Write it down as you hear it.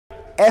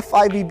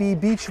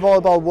FIVB Beach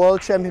Volleyball World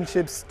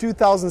Championships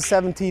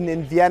 2017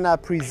 in Vienna,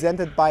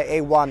 presented by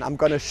A1. I'm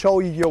gonna show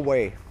you your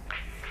way.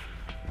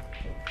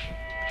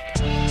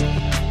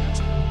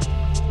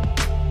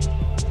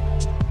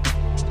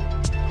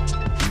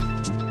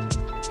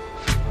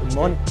 Good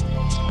morning.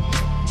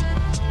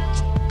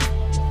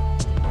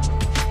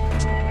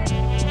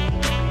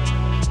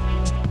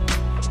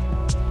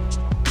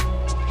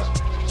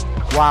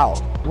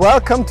 Wow,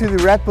 welcome to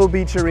the Red Bull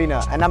Beach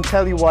Arena, and I'm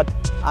telling you what,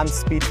 I'm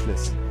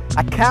speechless.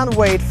 I can't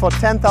wait for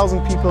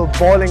 10,000 people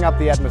boiling up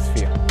the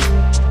atmosphere.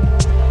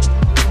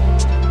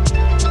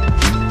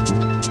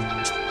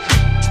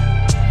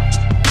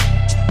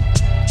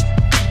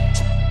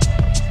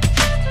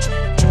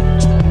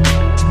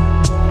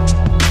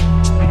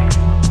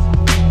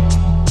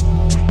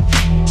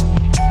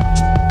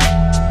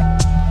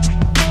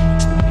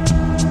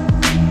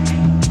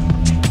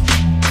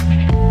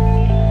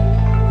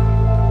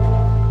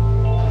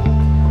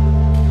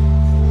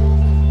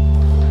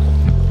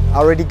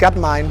 Already got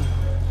mine.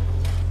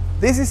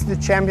 This is the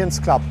Champions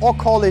Club, or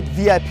call it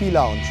VIP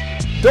Lounge.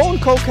 Don't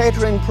Co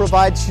Catering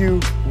provides you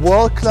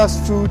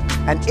world-class food,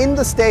 and in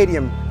the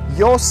stadium,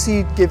 your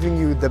seat giving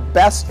you the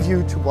best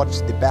view to watch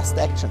the best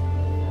action.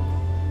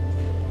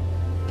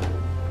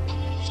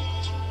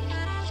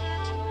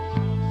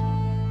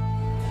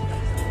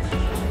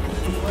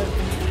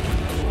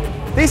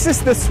 This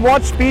is the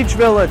Swatch Beach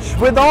Village.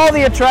 With all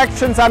the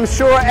attractions, I'm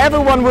sure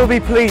everyone will be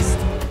pleased.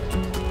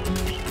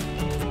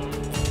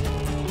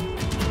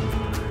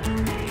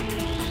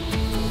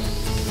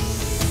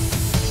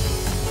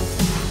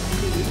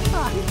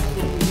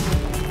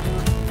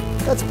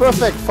 That's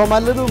perfect for my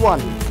little one.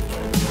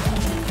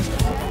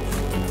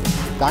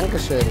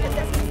 Dankeschön.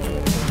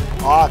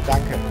 Oh,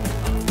 danke.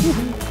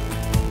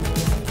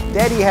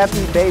 Daddy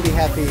happy, baby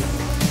happy.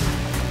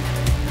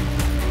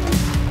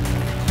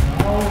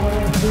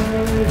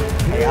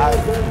 Yeah,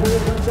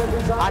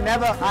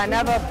 I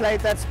never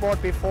played that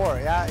sport before.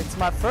 Yeah, it's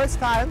my first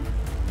time.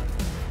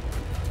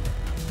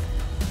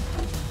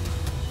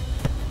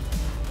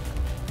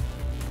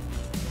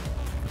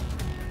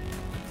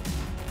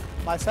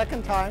 My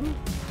second time.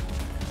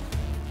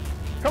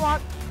 Come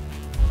on!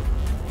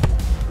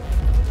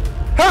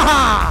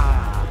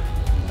 Ha-ha!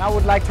 I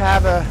would like to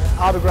have an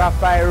autograph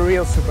by a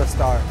real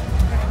superstar.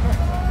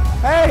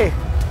 Hey!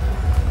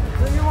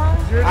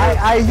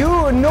 Are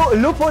you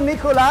Lupo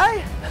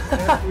Nicolai?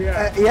 Yes, we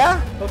are.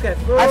 Yeah? Okay.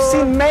 I've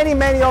seen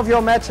many of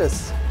your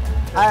matches.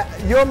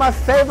 You're my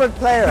favorite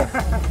player.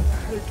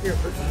 Thank you.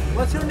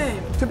 What's your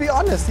name? To be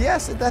honest,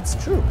 yes,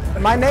 that's true.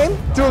 My name?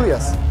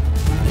 Julius.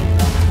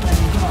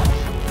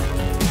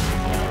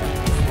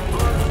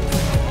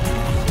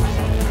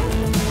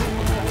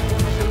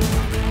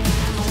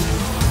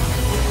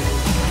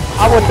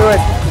 I would do it.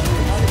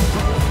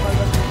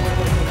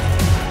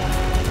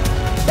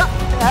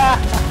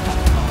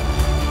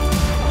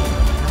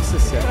 Das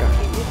ist ja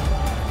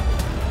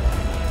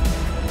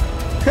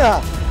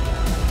geil.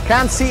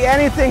 Can't see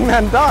anything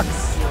than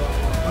ducks.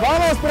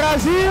 Vamos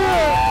Brazil!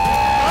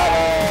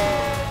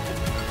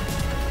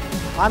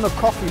 I'm a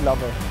coffee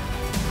lover.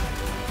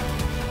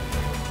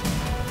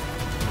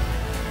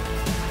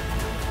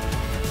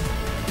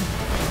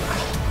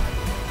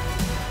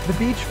 The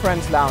Beach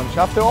Friends Lounge.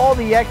 After all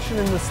the action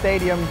in the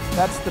stadium,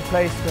 that's the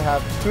place to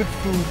have good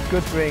food,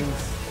 good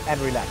drinks, and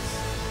relax.